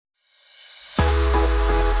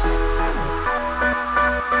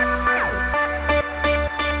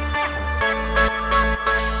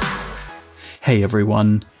Hey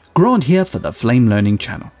everyone, Grant here for the Flame Learning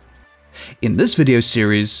channel. In this video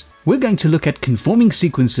series, we're going to look at conforming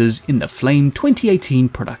sequences in the Flame 2018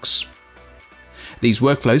 products. These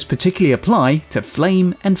workflows particularly apply to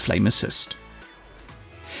Flame and Flame Assist.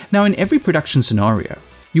 Now, in every production scenario,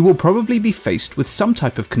 you will probably be faced with some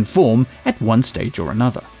type of conform at one stage or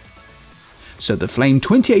another. So the Flame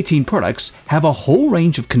 2018 products have a whole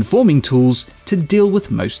range of conforming tools to deal with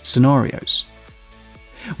most scenarios.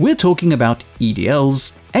 We're talking about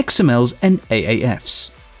EDLs, XMLs, and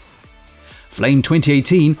AAFs. Flame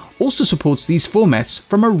 2018 also supports these formats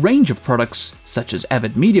from a range of products such as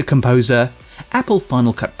Avid Media Composer, Apple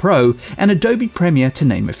Final Cut Pro, and Adobe Premiere, to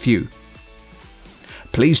name a few.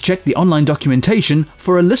 Please check the online documentation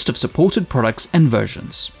for a list of supported products and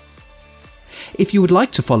versions. If you would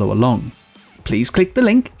like to follow along, please click the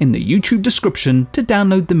link in the YouTube description to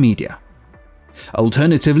download the media.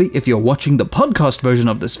 Alternatively, if you're watching the podcast version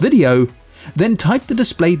of this video, then type the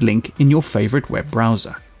displayed link in your favorite web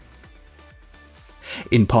browser.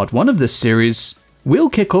 In part 1 of this series, we'll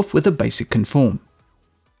kick off with a basic conform.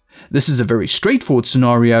 This is a very straightforward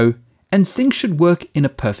scenario, and things should work in a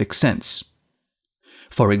perfect sense.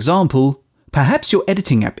 For example, perhaps your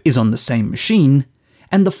editing app is on the same machine,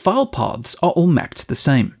 and the file paths are all mapped the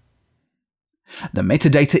same. The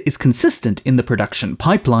metadata is consistent in the production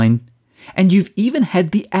pipeline, and you've even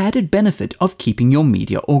had the added benefit of keeping your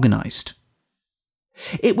media organized.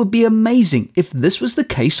 It would be amazing if this was the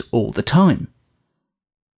case all the time.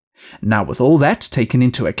 Now, with all that taken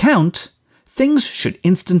into account, things should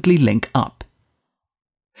instantly link up.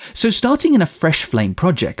 So starting in a fresh Flame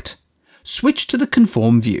project, switch to the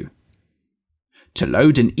Conform view. To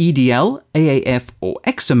load an EDL, AAF, or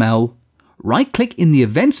XML, right-click in the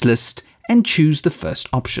events list and choose the first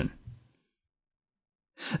option.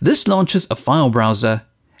 This launches a file browser,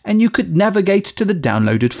 and you could navigate to the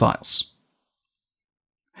downloaded files.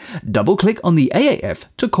 Double-click on the AAF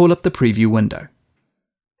to call up the preview window.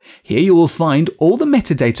 Here you will find all the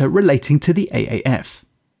metadata relating to the AAF.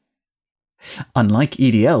 Unlike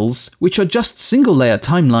EDLs, which are just single-layer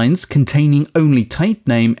timelines containing only type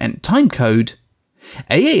name and timecode,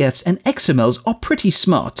 AAFs and XMLs are pretty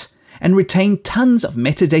smart and retain tons of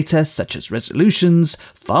metadata such as resolutions,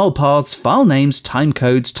 file paths, file names,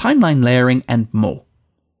 timecodes, timeline layering, and more.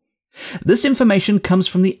 This information comes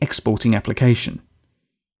from the exporting application.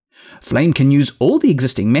 Flame can use all the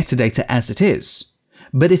existing metadata as it is,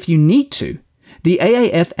 but if you need to, the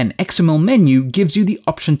AAF and XML menu gives you the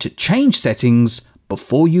option to change settings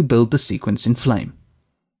before you build the sequence in Flame.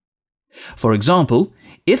 For example,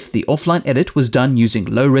 if the offline edit was done using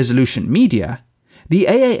low-resolution media, the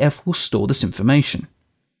AAF will store this information.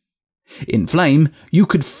 In Flame, you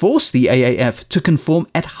could force the AAF to conform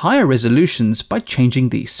at higher resolutions by changing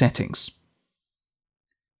these settings.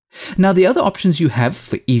 Now, the other options you have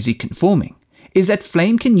for easy conforming is that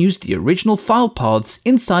Flame can use the original file paths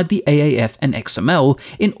inside the AAF and XML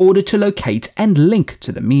in order to locate and link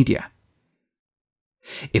to the media.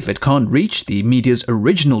 If it can't reach the media's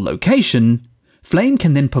original location, Flame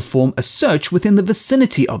can then perform a search within the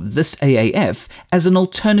vicinity of this AAF as an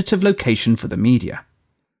alternative location for the media.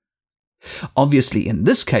 Obviously, in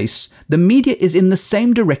this case, the media is in the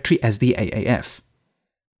same directory as the AAF.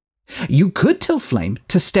 You could tell Flame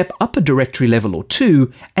to step up a directory level or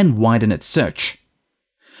two and widen its search.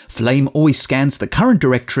 Flame always scans the current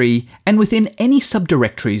directory and within any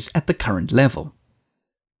subdirectories at the current level.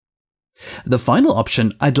 The final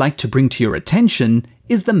option I'd like to bring to your attention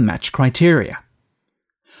is the match criteria.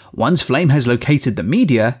 Once Flame has located the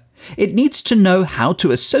media, it needs to know how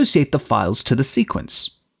to associate the files to the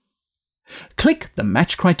sequence. Click the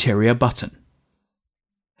Match Criteria button.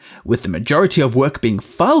 With the majority of work being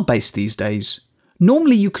file-based these days,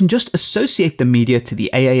 normally you can just associate the media to the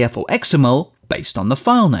AAF or XML based on the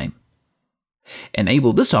file name.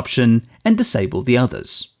 Enable this option and disable the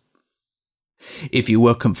others. If you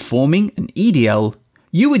were conforming an EDL,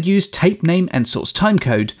 you would use tape name and source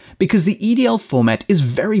timecode because the EDL format is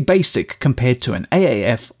very basic compared to an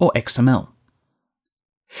AAF or XML.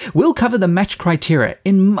 We'll cover the match criteria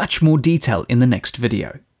in much more detail in the next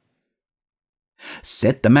video.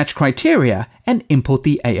 Set the match criteria and import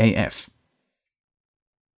the AAF.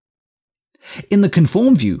 In the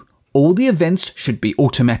Conform view, all the events should be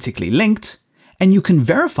automatically linked, and you can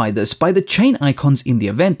verify this by the chain icons in the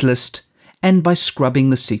event list and by scrubbing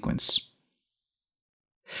the sequence.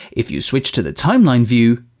 If you switch to the timeline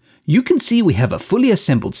view, you can see we have a fully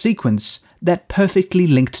assembled sequence that perfectly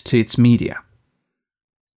linked to its media.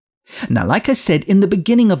 Now, like I said in the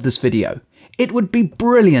beginning of this video, it would be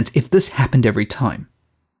brilliant if this happened every time.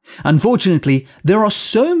 Unfortunately, there are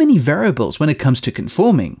so many variables when it comes to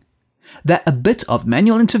conforming that a bit of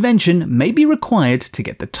manual intervention may be required to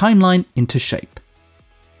get the timeline into shape.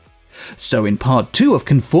 So in part 2 of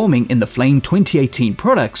Conforming in the Flame 2018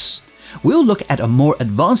 products, we'll look at a more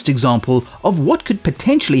advanced example of what could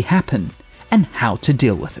potentially happen and how to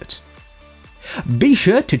deal with it. Be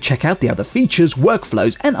sure to check out the other features,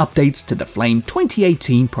 workflows, and updates to the Flame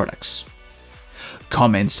 2018 products.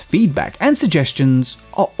 Comments, feedback, and suggestions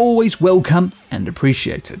are always welcome and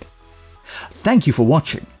appreciated. Thank you for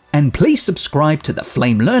watching, and please subscribe to the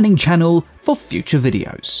Flame Learning channel for future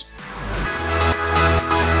videos.